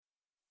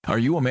Are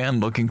you a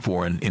man looking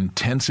for an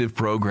intensive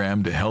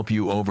program to help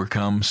you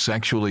overcome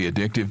sexually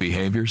addictive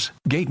behaviors?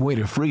 Gateway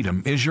to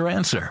Freedom is your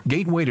answer.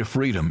 Gateway to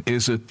Freedom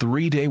is a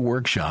 3-day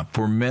workshop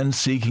for men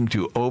seeking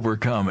to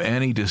overcome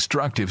any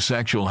destructive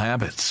sexual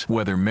habits.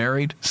 Whether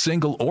married,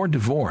 single, or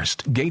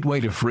divorced,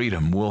 Gateway to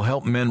Freedom will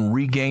help men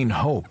regain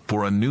hope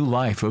for a new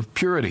life of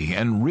purity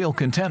and real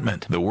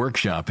contentment. The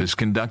workshop is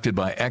conducted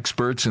by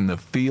experts in the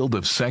field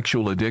of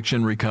sexual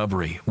addiction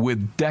recovery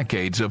with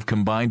decades of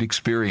combined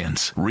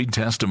experience. Read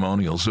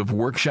testimonials of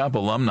workshop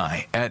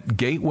alumni at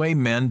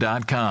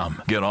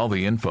gatewaymen.com. Get all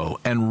the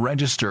info and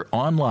register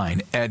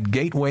online at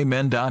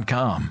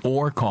gatewaymen.com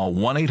or call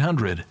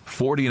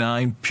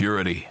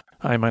 1-800-49-PURITY.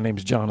 Hi, my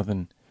name's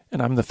Jonathan,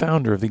 and I'm the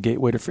founder of the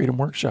Gateway to Freedom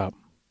Workshop.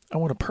 I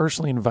want to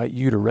personally invite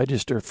you to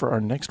register for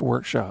our next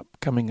workshop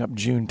coming up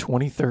June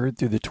 23rd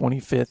through the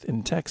 25th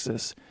in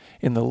Texas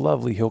in the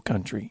lovely Hill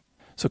Country.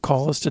 So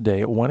call us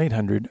today at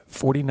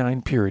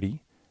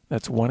 1-800-49-PURITY.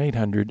 That's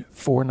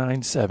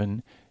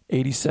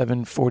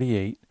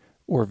 1-800-497-8748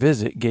 or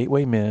visit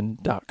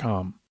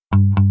gatewaymen.com.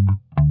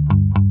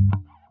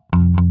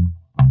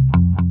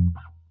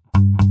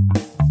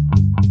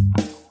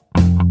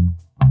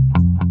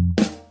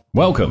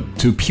 Welcome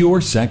to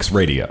Pure Sex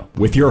Radio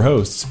with your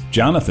hosts,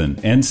 Jonathan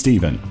and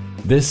Stephen.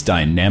 This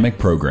dynamic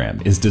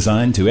program is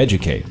designed to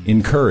educate,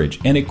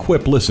 encourage, and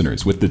equip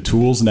listeners with the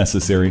tools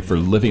necessary for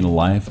living a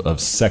life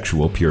of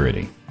sexual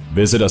purity.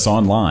 Visit us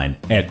online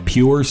at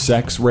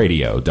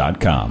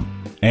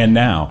puresexradio.com. And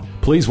now,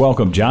 please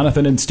welcome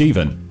Jonathan and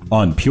Stephen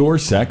on Pure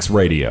Sex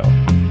Radio.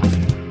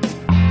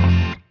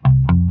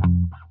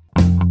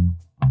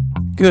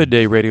 Good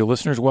day, radio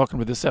listeners. Welcome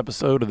to this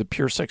episode of the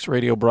Pure Sex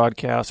Radio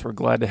broadcast. We're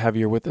glad to have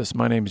you here with us.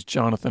 My name is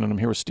Jonathan, and I'm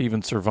here with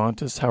Stephen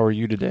Cervantes. How are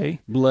you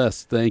today?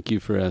 Blessed. Thank you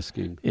for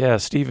asking. Yeah,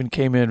 Stephen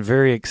came in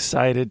very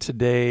excited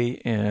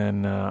today,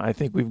 and I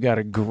think we've got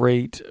a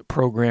great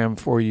program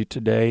for you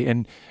today.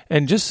 And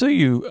just so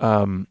you,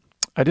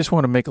 I just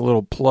want to make a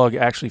little plug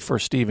actually for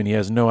Stephen. He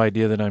has no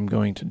idea that I'm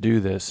going to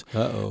do this.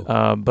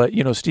 But,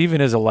 you know,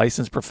 Stephen is a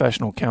licensed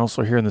professional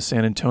counselor here in the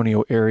San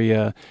Antonio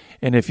area.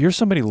 And if you're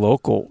somebody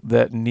local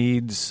that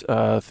needs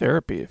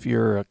therapy, if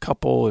you're a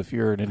couple, if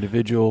you're an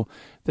individual,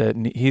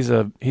 he's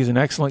an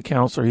excellent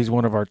counselor. He's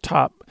one of our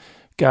top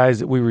guys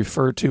that we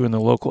refer to in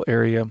the local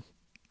area.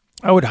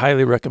 I would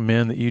highly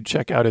recommend that you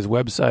check out his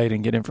website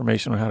and get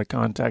information on how to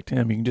contact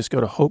him. You can just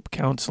go to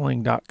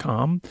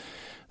hopecounseling.com.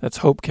 That's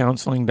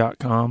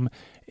hopecounseling.com.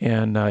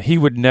 And he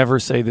would never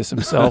say this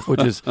himself,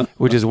 which is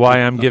why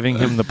I'm giving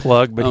him the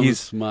plug. But I'm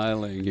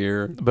smiling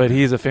here. But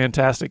he's a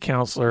fantastic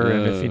counselor,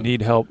 and if you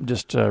need help,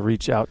 just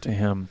reach out to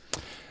him.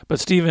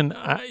 But Stephen,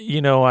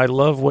 I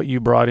love what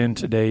you brought in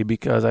today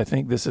because I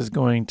think this is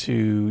going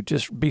to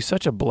just be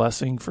such a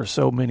blessing for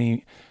so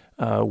many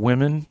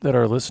women that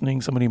are listening,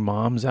 so many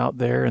moms out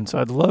there. And so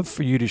I'd love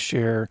for you to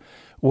share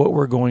what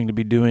we're going to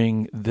be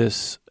doing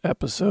this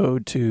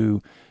episode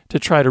to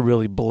try to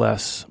really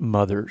bless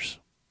mothers.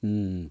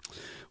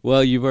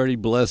 Well, you've already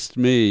blessed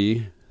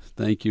me.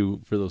 Thank you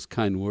for those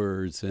kind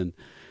words. And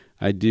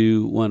I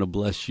do want to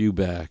bless you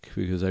back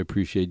because I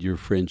appreciate your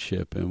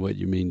friendship and what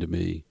you mean to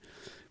me.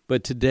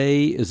 But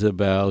today is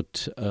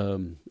about a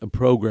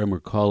program we're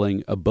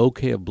calling A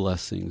Bouquet of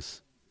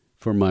Blessings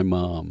for my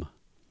mom.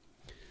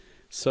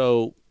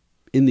 So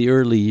in the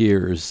early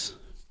years,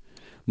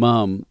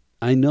 Mom,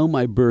 I know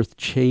my birth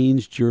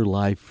changed your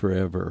life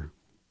forever.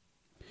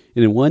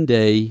 And in one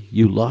day,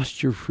 you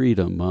lost your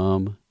freedom,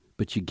 Mom,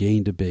 but you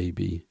gained a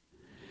baby.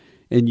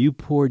 And you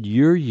poured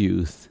your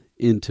youth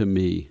into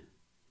me.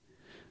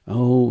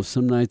 Oh,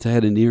 some nights I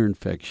had an ear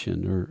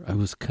infection, or I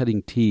was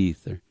cutting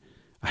teeth, or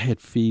I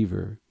had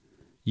fever.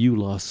 You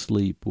lost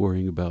sleep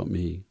worrying about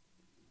me.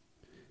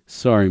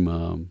 Sorry,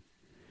 Mom.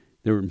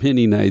 There were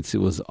many nights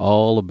it was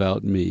all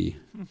about me.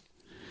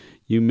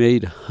 You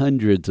made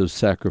hundreds of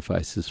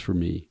sacrifices for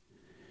me.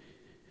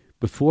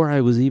 Before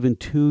I was even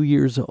 2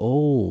 years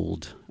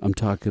old, I'm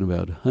talking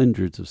about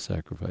hundreds of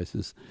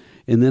sacrifices.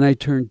 And then I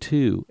turned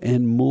 2,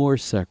 and more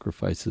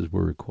sacrifices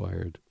were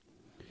required.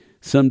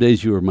 Some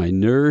days you were my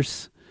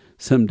nurse.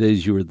 Some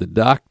days you were the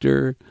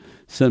doctor.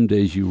 Some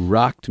days you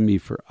rocked me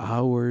for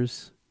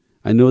hours.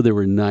 I know there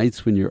were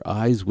nights when your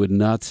eyes would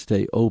not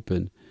stay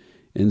open,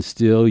 and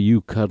still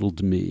you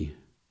cuddled me.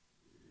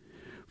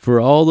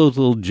 For all those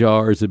little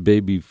jars of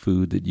baby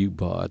food that you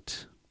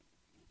bought,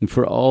 and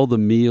for all the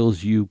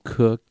meals you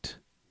cooked,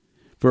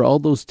 for all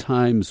those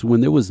times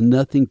when there was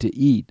nothing to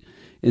eat,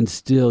 and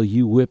still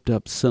you whipped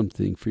up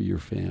something for your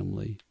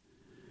family.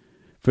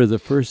 For the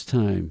first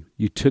time,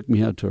 you took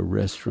me out to a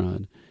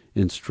restaurant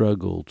and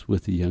struggled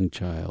with a young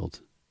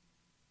child.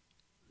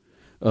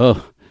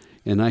 Oh,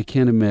 and I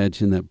can't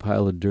imagine that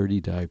pile of dirty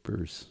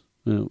diapers.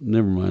 No,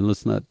 never mind,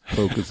 let's not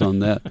focus on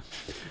that.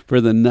 For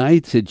the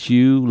nights that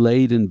you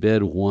laid in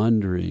bed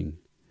wondering,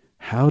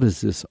 how does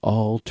this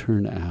all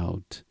turn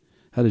out?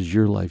 How does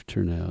your life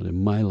turn out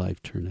and my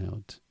life turn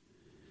out?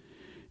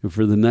 And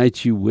for the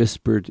nights you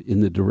whispered in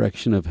the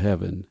direction of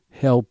heaven,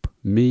 help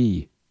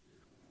me.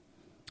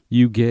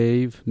 You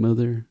gave,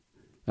 Mother,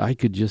 I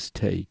could just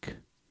take.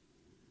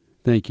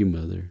 Thank you,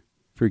 Mother,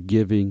 for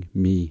giving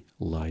me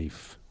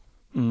life.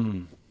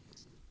 You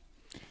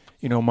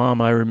know,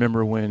 Mom, I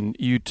remember when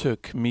you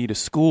took me to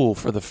school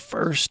for the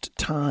first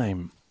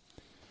time.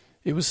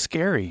 It was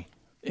scary.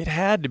 It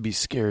had to be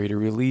scary to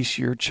release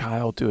your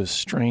child to a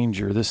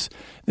stranger, this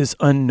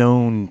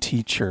unknown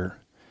teacher.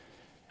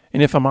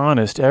 And if I'm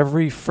honest,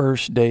 every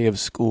first day of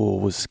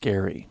school was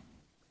scary.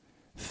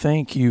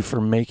 Thank you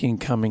for making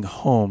coming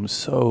home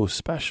so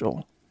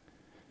special.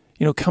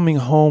 You know, coming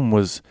home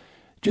was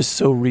just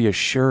so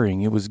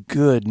reassuring. It was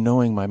good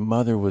knowing my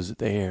mother was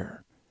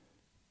there.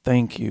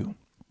 Thank you.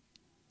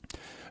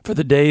 For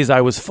the days I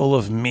was full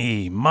of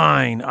me,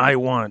 mine, I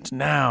want,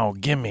 now,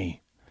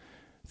 gimme.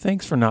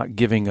 Thanks for not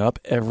giving up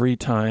every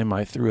time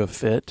I threw a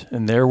fit,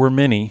 and there were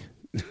many.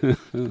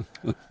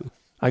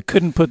 I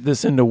couldn't put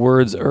this into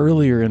words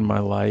earlier in my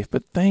life,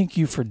 but thank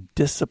you for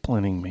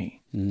disciplining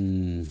me,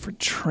 for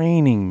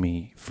training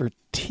me, for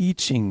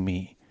teaching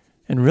me,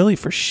 and really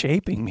for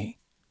shaping me.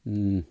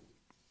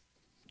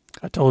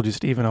 I told you,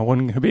 Stephen, I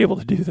wasn't going to be able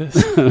to do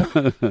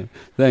this.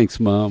 Thanks,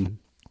 Mom.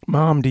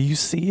 Mom, do you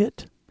see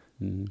it?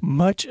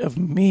 Much of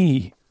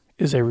me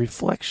is a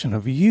reflection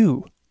of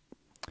you.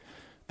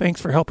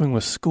 Thanks for helping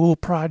with school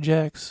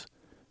projects,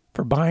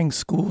 for buying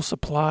school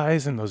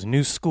supplies and those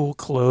new school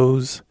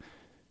clothes,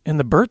 and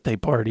the birthday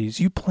parties.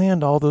 You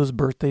planned all those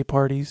birthday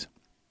parties.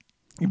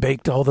 You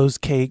baked all those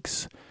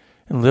cakes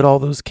and lit all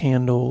those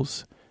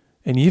candles,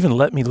 and you even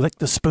let me lick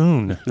the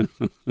spoon.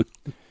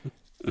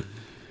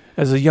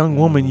 As a young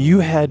woman,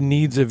 you had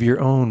needs of your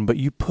own, but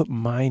you put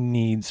my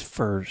needs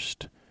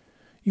first.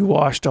 You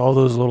washed all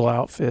those little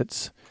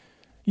outfits.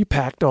 You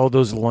packed all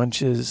those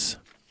lunches.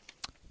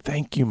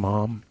 Thank you,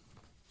 Mom.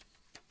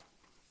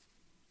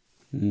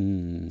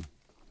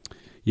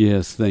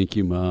 Yes, thank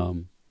you,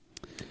 Mom.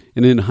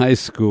 And in high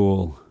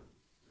school,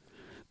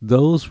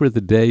 those were the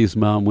days,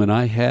 Mom, when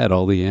I had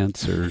all the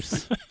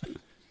answers.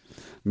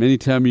 Many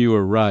times you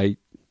were right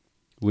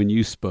when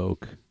you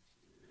spoke,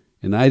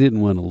 and I didn't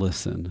want to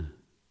listen.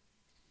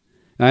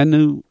 I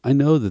know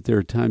that there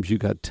are times you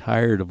got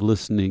tired of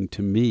listening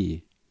to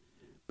me,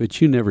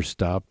 but you never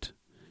stopped.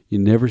 You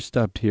never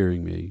stopped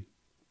hearing me.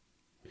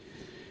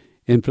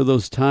 And for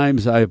those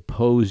times I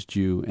opposed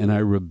you and I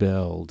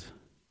rebelled,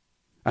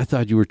 I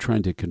thought you were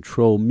trying to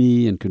control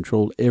me and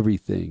control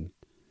everything.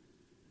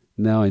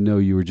 Now I know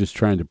you were just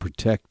trying to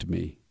protect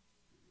me.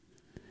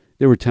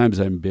 There were times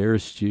I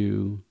embarrassed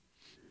you.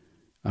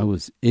 I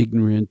was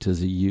ignorant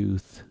as a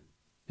youth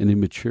and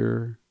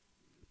immature,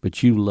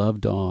 but you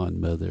loved on,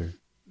 Mother.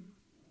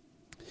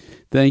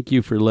 Thank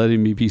you for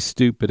letting me be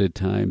stupid at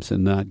times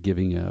and not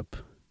giving up.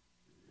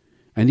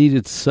 I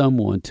needed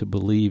someone to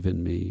believe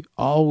in me,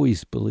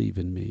 always believe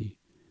in me,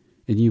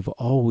 and you've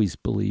always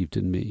believed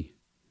in me.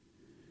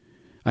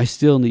 I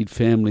still need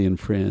family and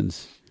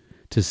friends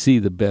to see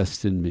the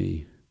best in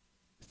me.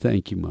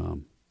 Thank you,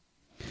 Mom.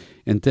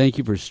 And thank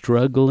you for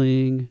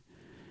struggling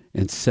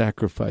and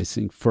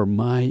sacrificing for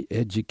my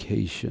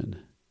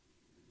education,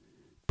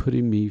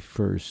 putting me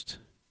first.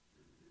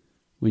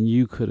 When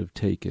you could have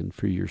taken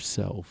for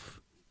yourself,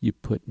 you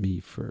put me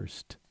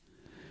first.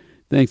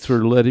 Thanks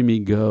for letting me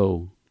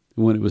go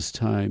when it was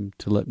time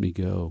to let me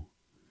go,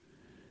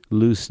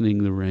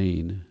 loosening the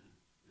rein,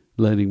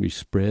 letting me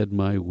spread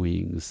my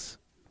wings.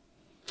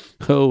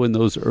 Oh, in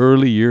those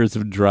early years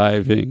of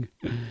driving,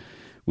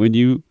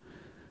 when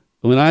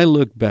I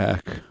look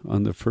back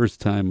on the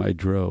first time I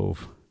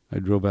drove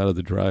out of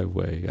the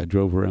driveway, I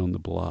drove around the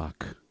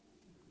block.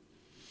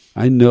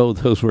 I know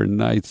those were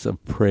nights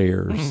of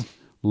prayers,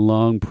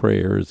 long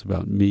prayers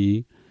about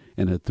me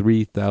and a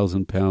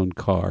 3,000-pound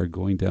car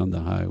going down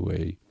the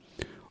highway.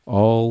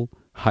 All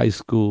high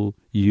school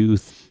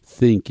youth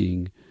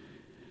thinking,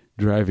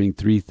 driving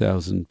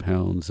 3,000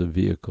 pounds of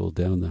vehicle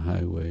down the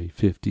highway,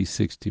 50,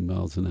 60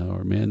 miles an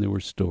hour. Man, there were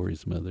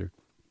stories, Mother.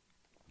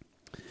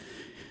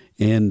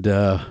 And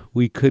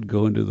we could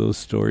go into those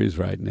stories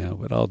right now,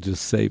 but I'll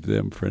just save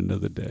them for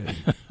another day.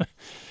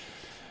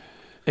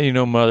 And you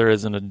know, Mother,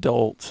 as an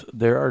adult,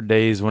 there are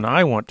days when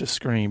I want to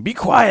scream, "Be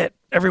quiet!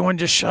 Everyone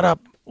just shut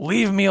up!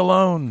 Leave me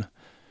alone!"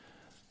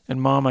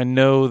 And Mom, I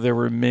know there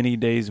were many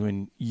days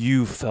when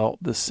you felt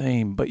the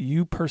same, but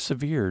you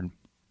persevered.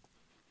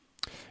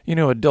 You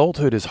know,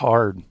 adulthood is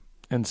hard,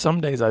 and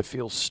some days I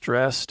feel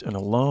stressed and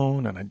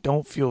alone, and I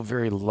don't feel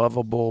very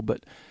lovable,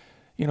 but,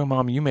 you know,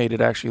 Mom, you made it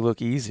actually look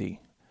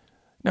easy.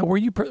 Now, were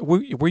you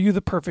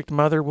the perfect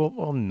mother?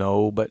 Well,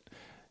 no, but,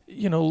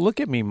 you know, look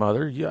at me,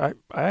 Mother.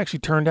 I actually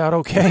turned out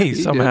okay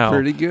somehow. You did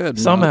pretty good,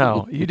 Mom.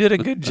 Somehow. You did a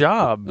good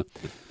job.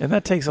 And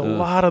that takes a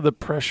lot of the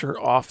pressure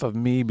off of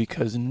me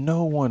because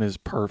no one is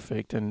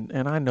perfect, and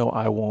I know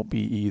I won't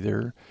be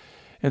either.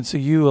 And so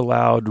you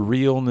allowed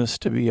realness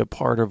to be a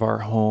part of our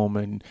home,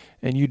 and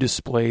you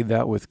displayed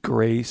that with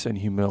grace and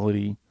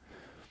humility.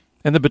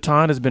 And the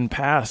baton has been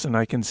passed, and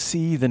I can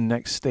see the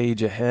next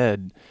stage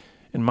ahead.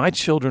 And my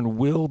children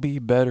will be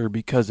better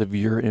because of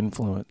your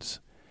influence.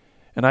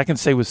 And I can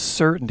say with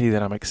certainty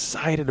that I'm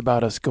excited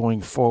about us going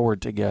forward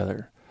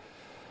together.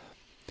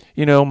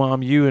 You know,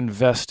 Mom, you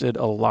invested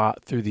a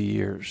lot through the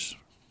years.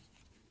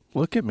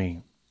 Look at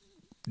me.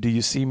 Do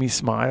you see me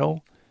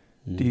smile?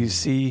 Do you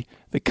see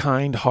the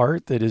kind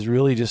heart that is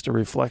really just a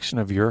reflection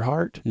of your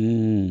heart?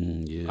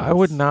 Yes. I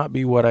would not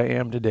be what I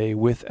am today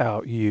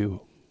without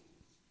you.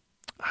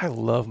 I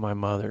love my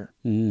mother.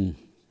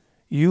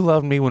 You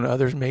loved me when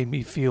others made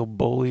me feel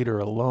bullied or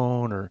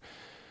alone,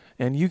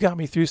 and you got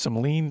me through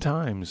some lean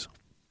times.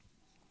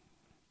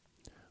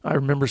 I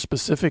remember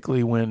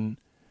specifically when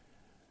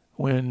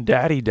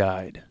Daddy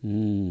died,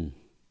 and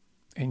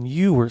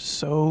you were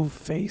so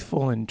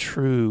faithful and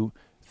true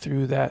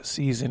through that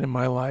season in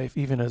my life,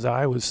 even as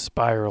I was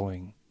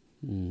spiraling.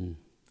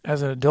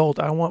 As an adult,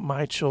 I want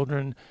my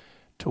children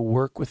to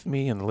work with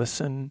me and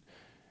listen.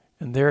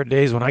 And there are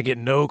days when I get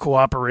no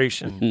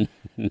cooperation,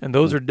 and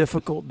those are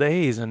difficult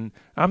days. And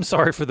I'm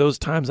sorry for those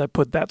times I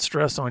put that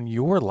stress on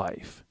your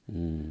life.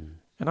 And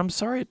I'm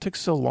sorry it took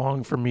so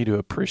long for me to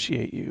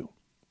appreciate you.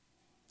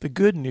 The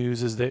good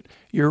news is that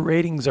your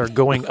ratings are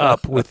going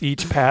up with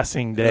each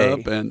passing day.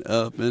 Up and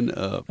up and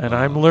up. And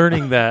I'm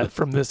learning that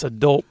from this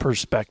adult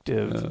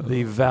perspective,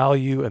 the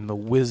value and the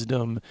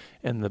wisdom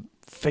and the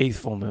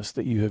faithfulness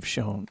that you have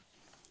shown.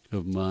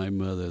 Of my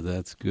mother.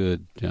 That's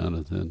good,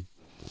 Jonathan.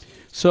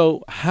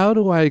 So how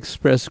do I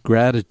express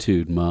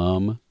gratitude,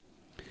 Mom?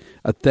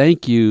 A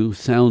thank you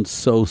sounds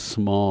so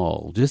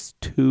small. Just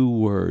 2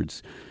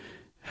 words.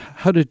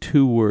 How do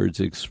 2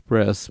 words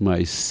express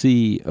my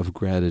sea of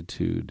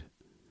gratitude?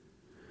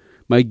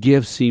 My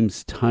gift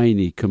seems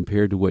tiny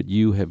compared to what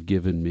you have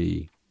given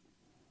me.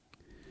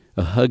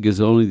 A hug is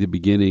only the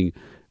beginning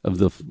of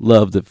the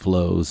love that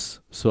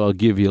flows, so I'll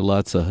give you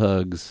lots of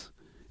hugs,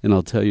 and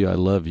I'll tell you I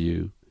love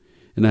you.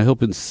 And I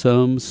hope in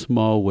some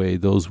small way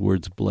those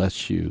words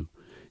bless you,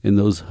 and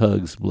those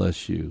hugs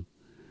bless you.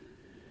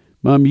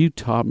 Mom, you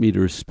taught me to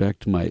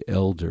respect my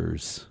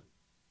elders.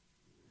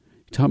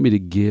 You taught me to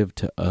give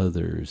to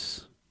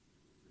others.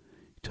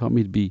 You taught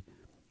me to be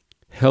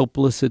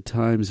helpless at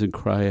times and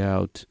cry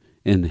out,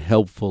 and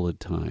helpful at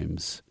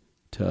times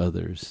to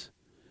others.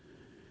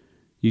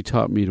 You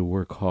taught me to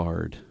work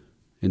hard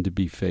and to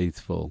be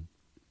faithful.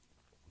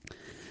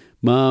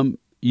 Mom,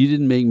 you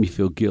didn't make me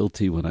feel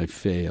guilty when I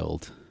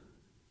failed.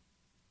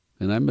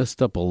 And I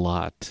messed up a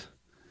lot.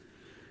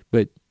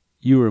 But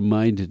you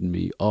reminded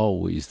me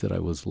always that I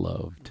was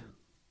loved.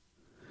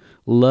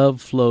 Love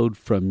flowed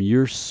from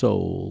your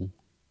soul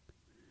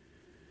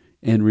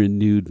and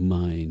renewed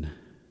mine.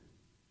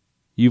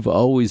 You've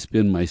always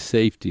been my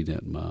safety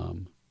net,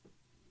 Mom.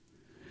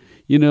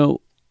 You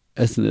know,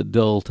 as an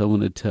adult, I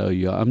want to tell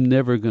you, I'm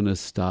never going to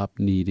stop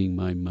needing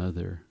my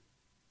mother.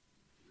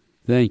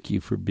 Thank you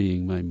for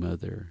being my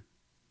mother.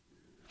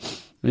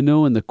 I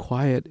know in the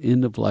quiet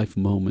end-of-life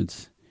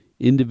moments,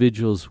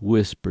 individuals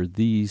whisper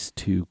these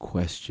 2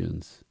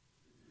 questions.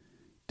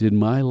 Did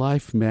my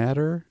life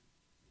matter?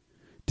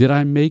 Did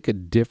I make a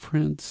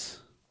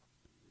difference?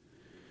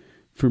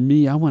 For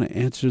me, I want to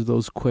answer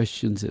those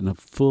questions in a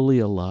fully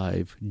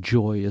alive,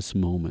 joyous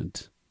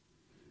moment.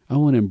 I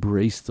want to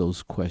embrace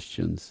those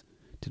questions.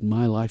 Did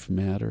my life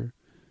matter?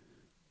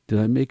 Did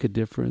I make a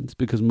difference?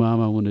 Because, Mom,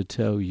 I want to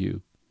tell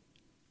you,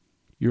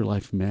 your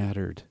life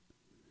mattered.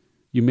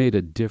 You made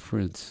a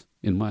difference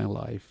in my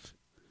life.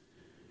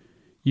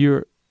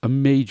 You're a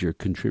major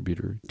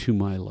contributor to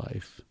my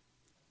life.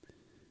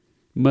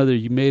 Mother,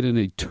 you made an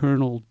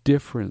eternal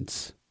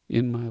difference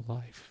in my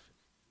life.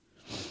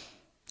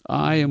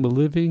 I am a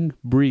living,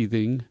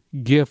 breathing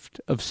gift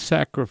of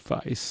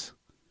sacrifice.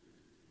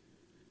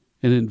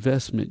 An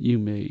investment you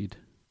made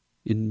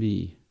in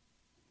me.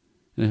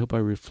 And I hope I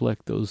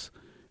reflect those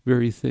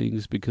very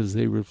things because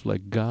they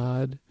reflect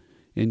God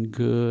and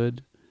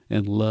good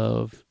and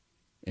love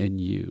and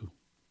you.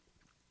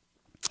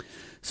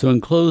 So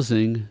in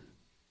closing,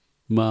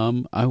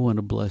 Mom, I want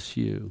to bless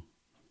you.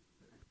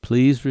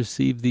 Please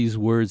receive these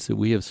words that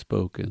we have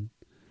spoken.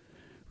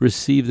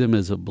 Receive them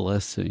as a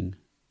blessing.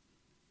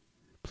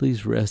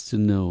 Please rest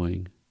in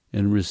knowing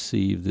and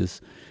receive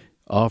this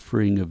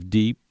offering of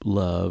deep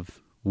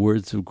love,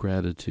 words of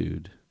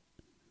gratitude.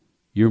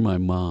 You're my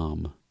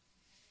mom.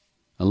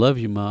 I love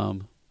you,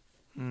 Mom.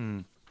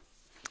 You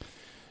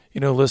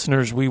know,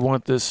 listeners, we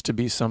want this to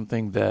be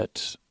something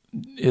that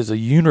is a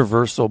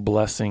universal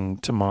blessing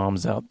to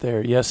moms out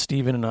there. Yes,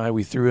 Stephen and I,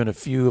 we threw in a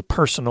few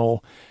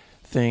personal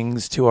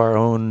things to our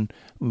own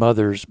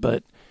mothers,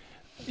 but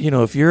you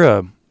know, if you're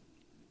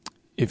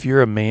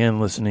a man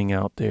listening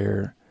out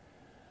there,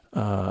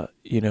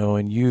 you know,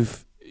 and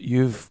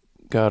you've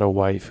got a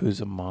wife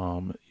who's a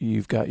mom,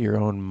 you've got your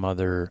own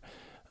mother,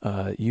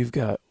 you've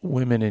got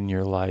women in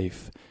your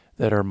life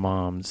that are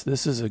moms.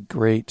 This is a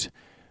great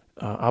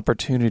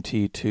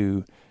opportunity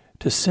to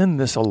send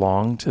this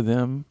along to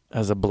them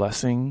as a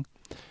blessing,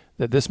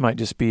 that this might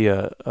just be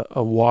a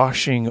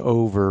washing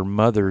over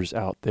mothers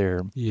out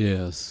there.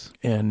 Yes.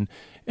 And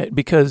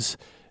because,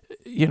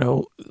 you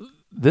know,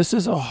 this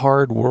is a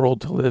hard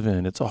world to live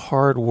in. It's a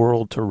hard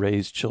world to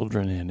raise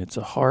children in. It's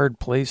a hard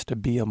place to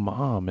be a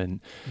mom. And,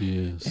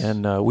 yes.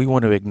 And we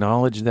want to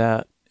acknowledge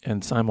that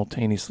and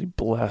simultaneously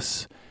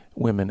bless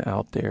women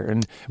out there.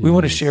 And we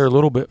want to share a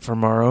little bit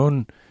from our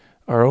own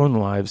our own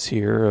lives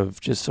here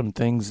of just some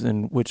things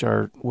in which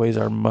ways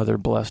our mother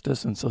blessed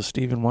us. And so,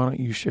 Stephen, why don't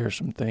you share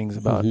some things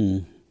about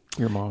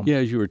your mom? Yeah,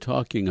 as you were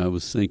talking, I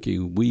was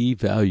thinking we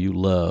value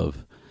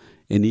love.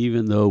 And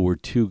even though we're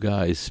two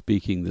guys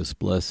speaking this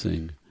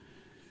blessing,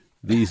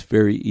 these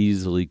very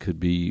easily could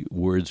be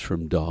words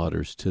from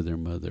daughters to their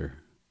mother.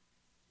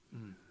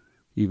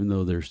 Even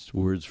though there's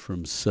words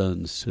from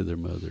sons to their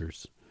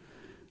mothers.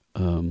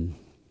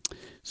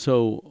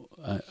 So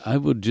I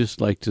would just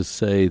like to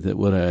say that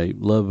what I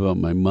love about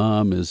my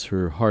mom is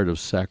her heart of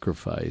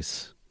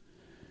sacrifice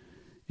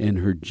and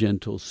her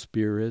gentle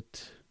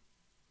spirit,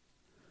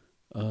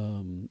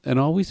 and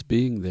always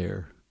being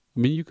there. I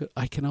mean,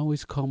 I can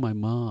always call my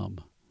mom.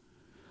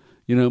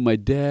 You know, my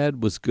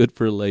dad was good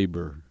for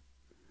labor.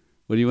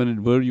 What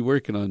are you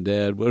working on,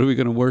 Dad? What are we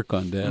going to work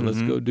on, Dad?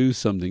 Let's go do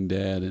something,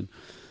 Dad. And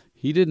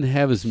he didn't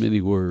have as many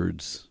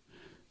words.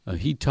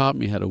 He taught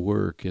me how to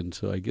work, and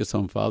so I guess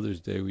on Father's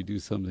Day we do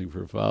something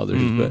for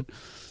fathers.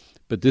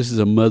 But this is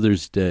a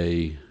Mother's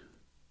Day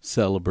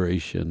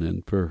celebration,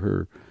 and for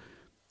her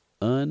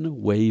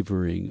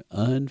unwavering,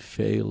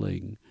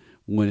 unfailing,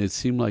 when it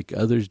seemed like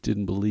others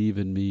didn't believe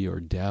in me or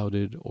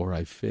doubted or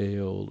I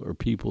failed or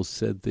people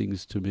said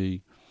things to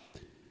me,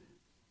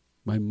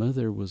 my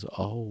mother was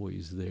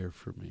always there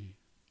for me.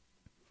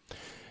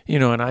 You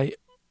know, and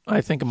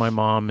I think of my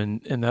mom,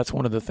 and that's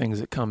one of the things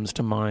that comes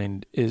to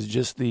mind is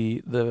just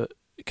the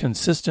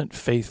consistent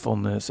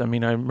faithfulness. I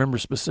mean, I remember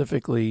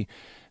specifically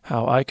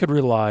how I could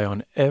rely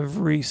on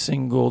every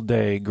single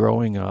day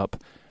growing up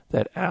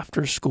that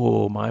after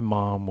school my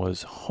mom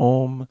was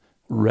home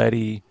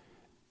ready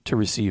to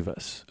receive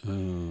us.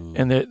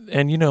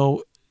 And you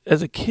know,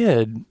 as a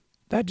kid,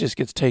 that just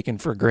gets taken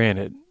for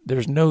granted.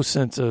 There's no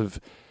sense of,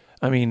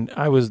 I mean,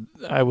 I was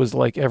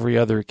like every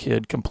other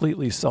kid,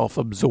 completely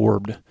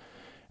self-absorbed.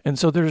 And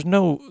so there's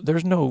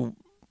no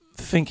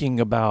thinking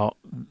about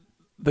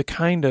the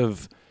kind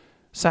of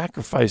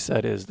sacrifice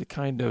that is, the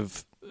kind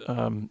of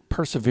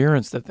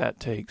perseverance that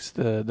takes,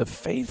 the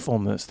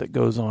faithfulness that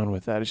goes on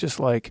with that. It's just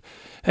like,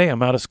 hey,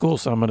 I'm out of school,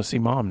 so I'm going to see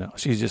Mom now.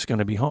 She's just going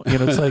to be home. You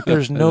know, it's like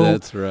there's no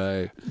That's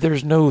right.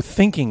 There's no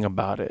thinking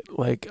about it.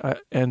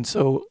 And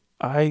so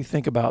I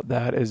think about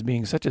that as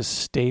being such a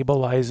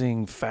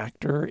stabilizing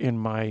factor in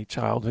my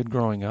childhood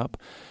growing up.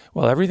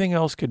 While everything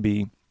else could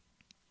be,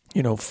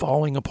 you know,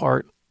 falling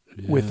apart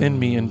within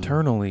me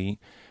internally,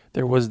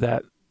 there was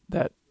that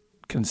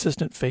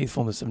consistent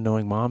faithfulness of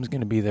knowing Mom's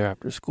going to be there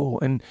after school.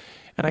 And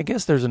I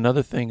guess there's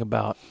another thing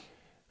about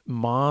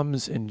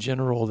moms in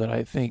general that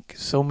I think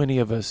so many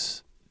of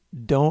us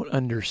don't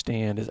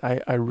understand is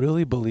I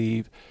really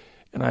believe,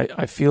 and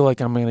I feel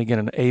like I'm going to get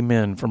an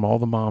amen from all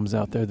the moms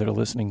out there that are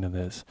listening to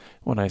this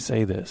when I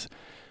say this.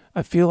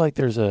 I feel like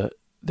there's a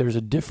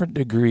different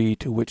degree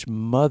to which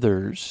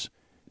mothers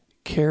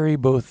carry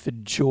both the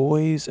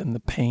joys and the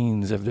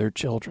pains of their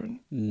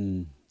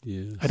children.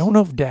 Yes. I don't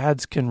know if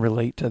dads can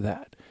relate to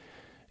that.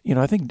 You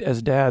know, I think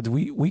as dads,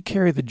 we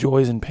carry the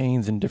joys and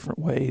pains in different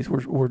ways.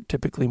 We're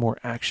typically more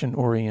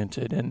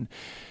action-oriented and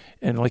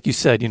like you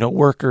said, you know,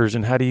 workers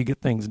and how do you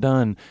get things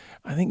done.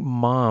 I think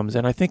moms,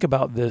 and I think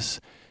about this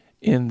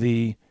in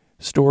the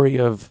story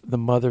of the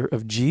mother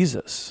of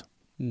Jesus,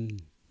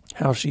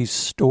 how she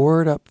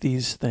stored up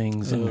these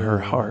things in her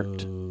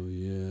heart. Oh,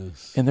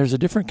 yes. And there's a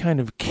different kind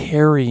of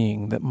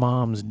carrying that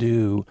moms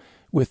do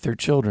with their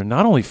children.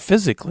 Not only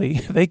physically,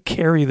 they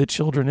carry the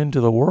children into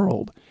the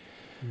world.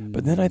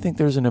 But then I think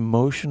there's an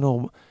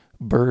emotional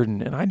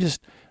burden. And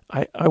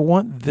I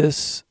want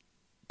this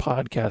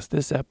podcast,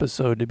 this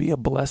episode, to be a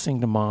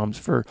blessing to moms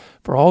for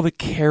all the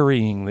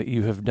carrying that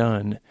you have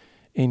done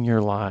in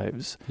your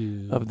lives,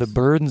 of the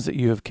burdens that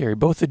you have carried,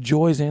 both the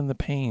joys and the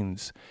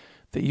pains,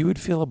 that you would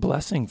feel a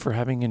blessing for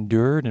having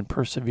endured and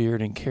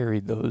persevered and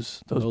carried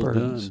those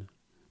burdens.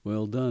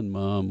 Well done,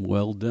 Mom.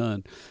 Well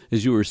done.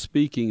 As you were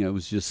speaking, I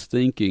was just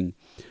thinking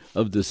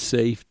of the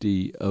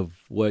safety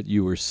of what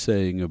you were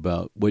saying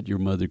about what your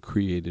mother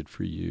created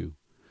for you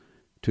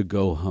to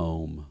go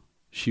home.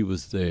 She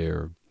was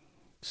there,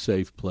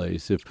 safe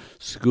place. If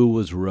school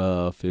was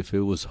rough, if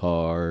it was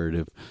hard,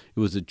 if it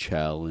was a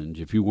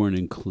challenge, if you weren't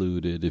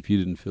included, if you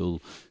didn't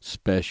feel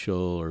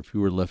special, or if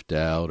you were left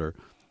out, or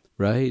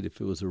right, if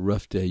it was a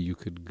rough day, you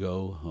could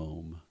go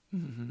home.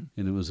 And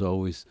it was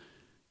always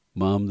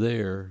Mom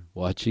there,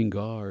 watching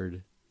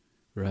guard,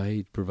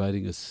 right,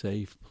 providing a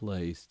safe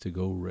place to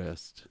go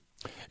rest.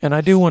 And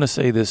I do want to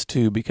say this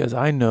too, because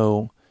I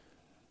know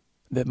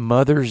that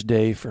Mother's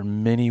Day for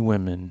many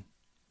women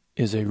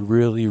is a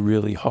really,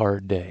 really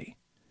hard day,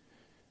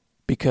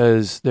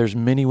 because there's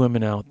many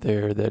women out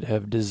there that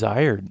have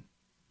desired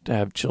to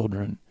have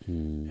children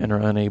and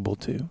are unable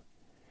to.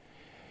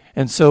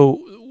 And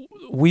so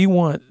we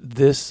want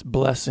this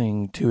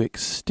blessing to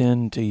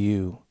extend to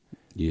you.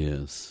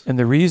 Yes. And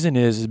the reason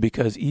is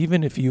because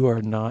even if you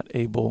are not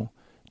able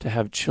to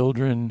have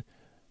children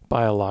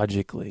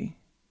biologically,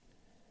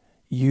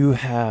 you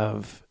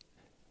have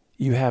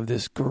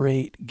this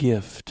great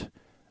gift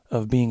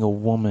of being a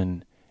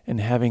woman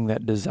and having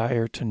that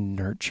desire to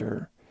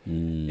nurture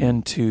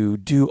and to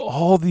do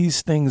all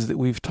these things that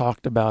we've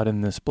talked about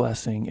in this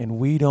blessing. And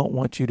we don't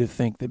want you to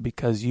think that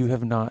because you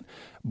have not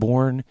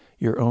borne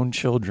your own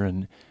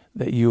children,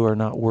 that you are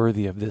not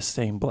worthy of this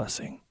same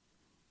blessing.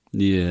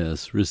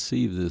 Yes,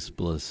 receive this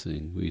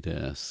blessing, we'd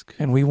ask.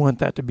 And we want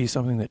that to be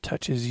something that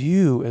touches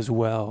you as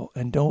well.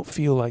 And don't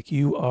feel like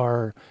you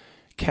are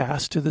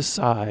cast to the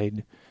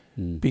side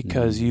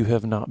because you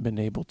have not been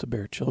able to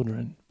bear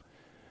children.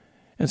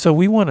 And so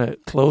we want to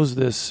close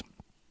this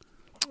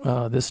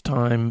this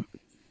time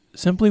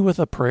simply with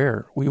a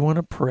prayer. We want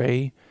to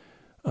pray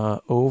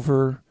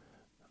over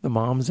the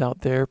moms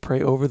out there,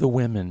 pray over the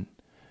women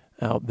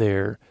out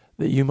there,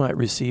 that you might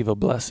receive a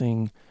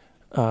blessing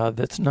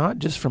that's not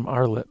just from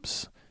our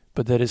lips,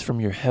 but that is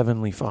from your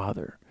heavenly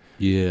Father.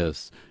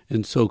 Yes.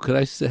 And so could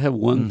I have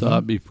one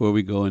thought before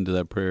we go into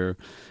that prayer?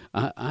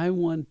 I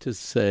want to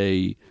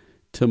say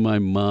to my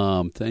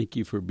mom, thank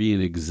you for being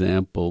an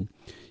example.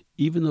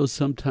 Even though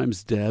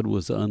sometimes Dad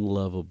was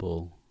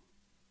unlovable,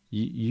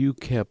 you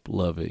kept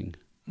loving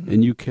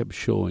and you kept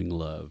showing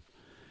love.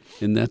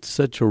 And that's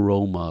such a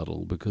role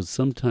model, because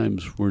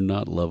sometimes we're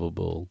not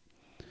lovable,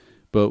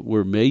 but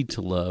we're made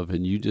to love,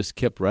 and you just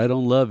kept right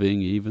on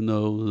loving, even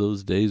though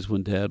those days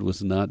when Dad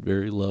was not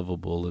very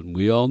lovable, and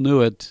we all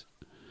knew it.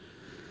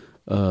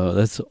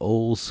 That's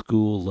old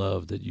school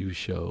love that you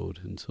showed,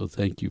 and so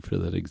thank you for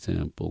that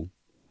example.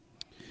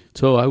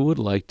 So I would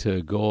like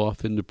to go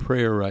off into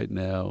prayer right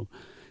now,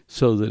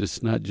 so that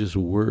it's not just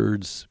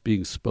words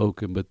being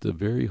spoken, but the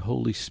very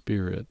Holy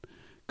Spirit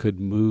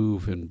could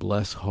move and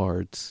bless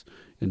hearts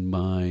and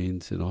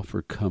minds and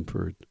offer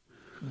comfort.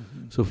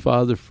 So,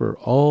 Father, for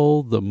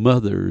all the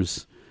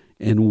mothers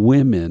and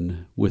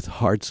women with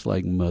hearts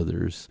like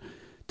mothers,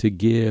 to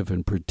give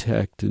and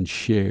protect and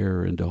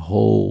share and to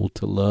hold,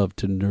 to love,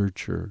 to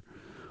nurture,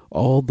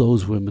 all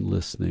those women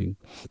listening,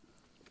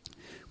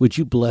 would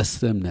you bless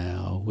them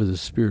now with a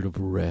spirit of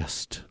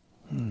rest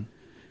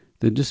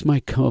that just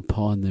might come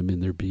upon them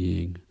in their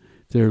being.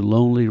 They're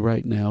lonely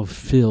right now.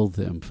 Fill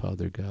them,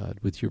 Father God,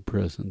 with your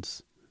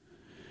presence.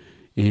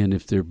 And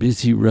if they're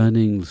busy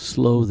running,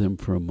 slow them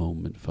for a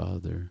moment,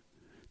 Father.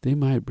 They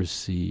might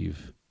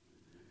receive.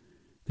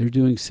 They're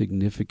doing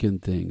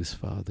significant things,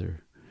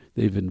 Father.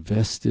 They've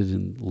invested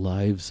in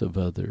lives of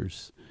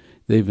others.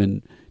 They've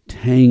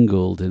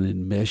entangled and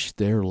enmeshed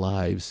their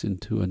lives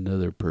into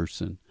another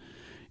person.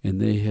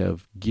 And they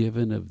have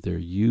given of their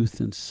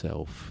youth and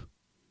self,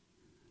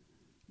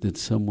 that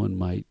someone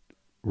might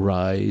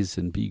rise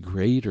and be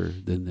greater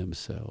than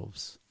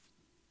themselves.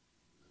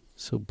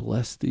 So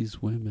bless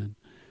these women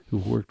who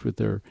worked with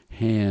their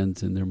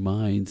hands and their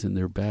minds and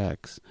their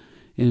backs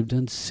and have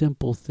done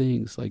simple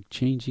things like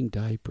changing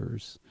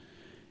diapers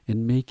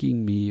and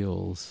making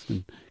meals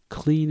and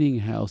cleaning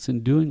house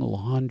and doing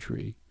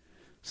laundry.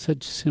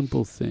 Such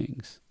simple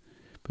things.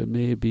 But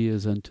may it be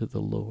as unto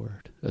the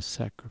Lord a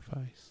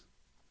sacrifice.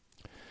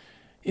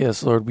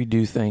 Yes, Lord, we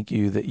do thank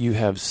you that you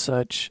have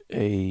such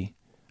a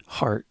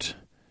heart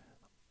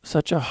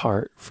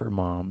for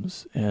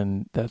moms,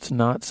 and that's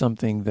not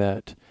something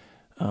that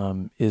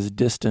is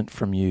distant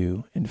from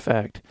you. In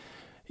fact,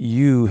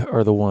 you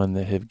are the one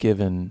that have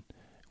given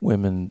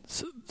women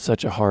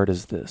such a heart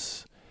as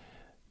this,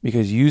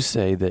 because you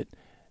say that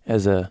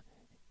as a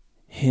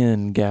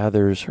hen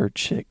gathers her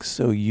chicks,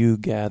 so you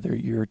gather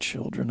your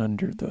children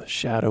under the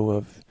shadow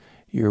of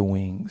your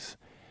wings.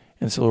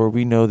 And so, Lord,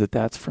 we know that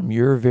that's from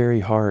your very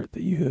heart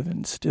that you have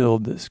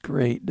instilled this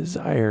great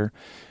desire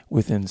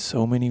within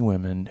so many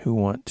women who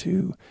want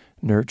to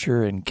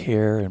nurture and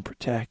care and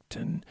protect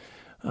and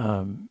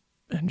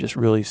just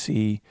really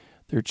see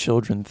their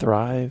children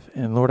thrive.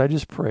 And Lord, I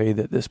just pray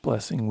that this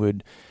blessing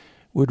would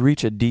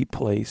reach a deep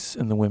place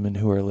in the women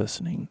who are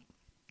listening,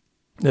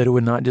 that it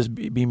would not just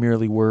be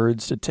merely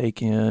words to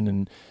take in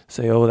and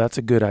say, oh, that's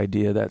a good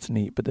idea, that's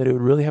neat, but that it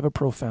would really have a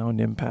profound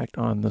impact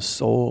on the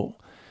soul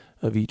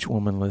of each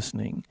woman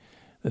listening,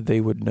 that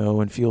they would know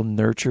and feel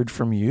nurtured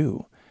from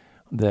you,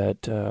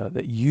 that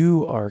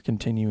you are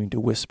continuing to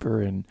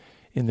whisper in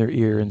their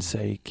ear and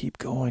say, keep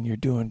going, you're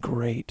doing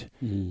great,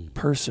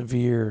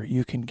 persevere,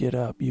 you can get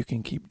up, you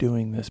can keep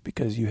doing this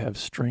because you have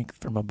strength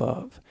from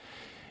above.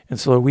 And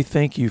so, Lord, we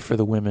thank you for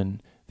the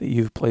women that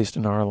you've placed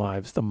in our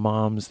lives, the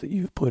moms that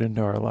you've put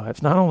into our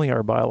lives, not only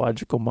our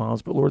biological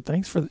moms, but Lord,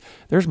 thanks for,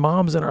 there's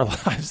moms in our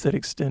lives that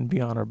extend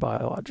beyond our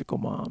biological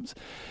moms.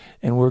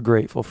 And we're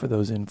grateful for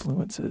those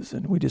influences.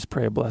 And we just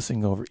pray a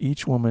blessing over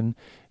each woman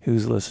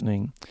who's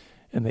listening,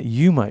 and that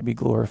you might be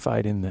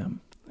glorified in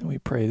them. And we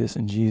pray this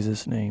in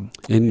Jesus' name.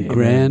 And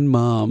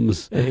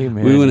grandmoms,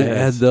 amen. We want to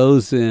add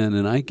those in.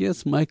 And I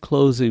guess my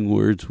closing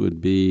words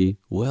would be,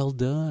 well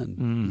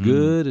done,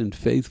 good and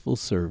faithful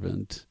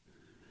servant.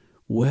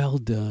 Well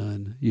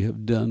done. You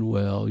have done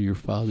well. Your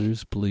Father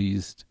is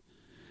pleased.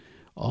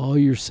 All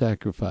your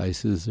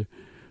sacrifices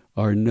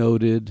are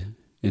noted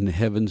in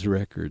heaven's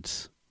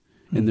records,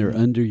 and they're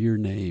under your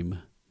name.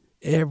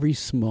 Every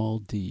small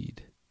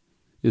deed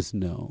is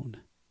known.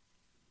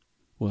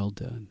 Well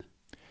done.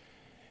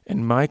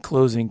 And my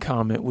closing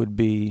comment would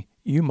be,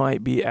 you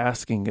might be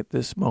asking at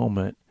this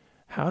moment,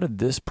 how did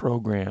this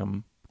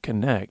program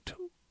connect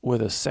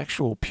with a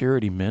sexual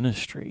purity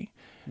ministry.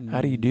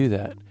 How do you do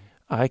that?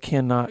 I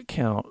cannot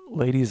count.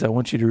 Ladies, I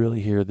want you to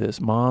really hear this.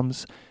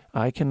 Moms,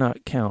 I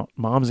cannot count.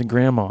 Moms and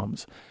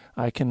grandmoms,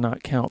 I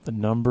cannot count the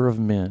number of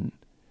men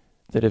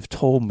that have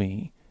told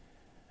me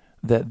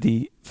that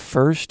the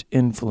first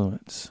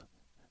influence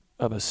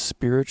of a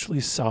spiritually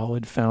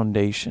solid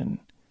foundation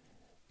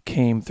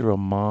came through a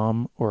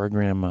mom or a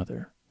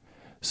grandmother.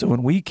 So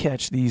when we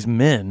catch these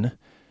men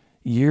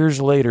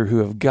years later who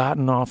have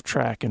gotten off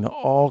track into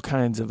all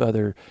kinds of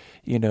other,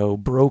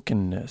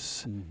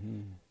 brokenness,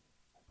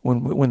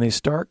 when they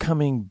start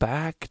coming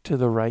back to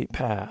the right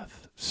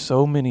path,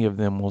 so many of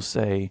them will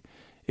say,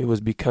 it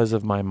was because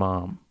of my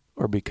mom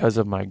or because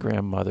of my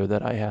grandmother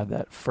that I had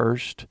that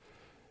first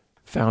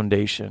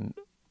foundation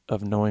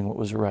of knowing what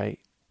was right.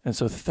 And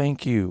so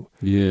thank you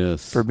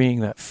for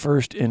being that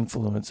first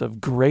influence of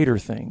greater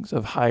things,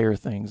 of higher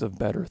things, of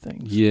better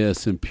things.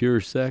 Yes, and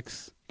pure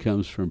sex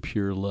comes from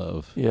pure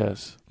love.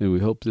 Yes. And we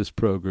hope this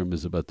program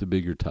is about the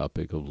bigger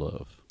topic of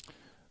love.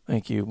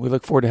 Thank you. We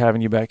look forward to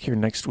having you back here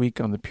next week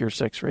on the Pure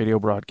Sex Radio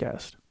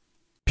broadcast.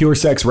 Pure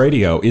Sex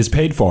Radio is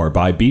paid for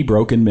by Be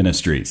Broken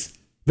Ministries.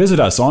 Visit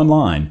us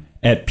online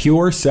at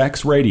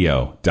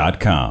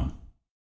puresexradio.com.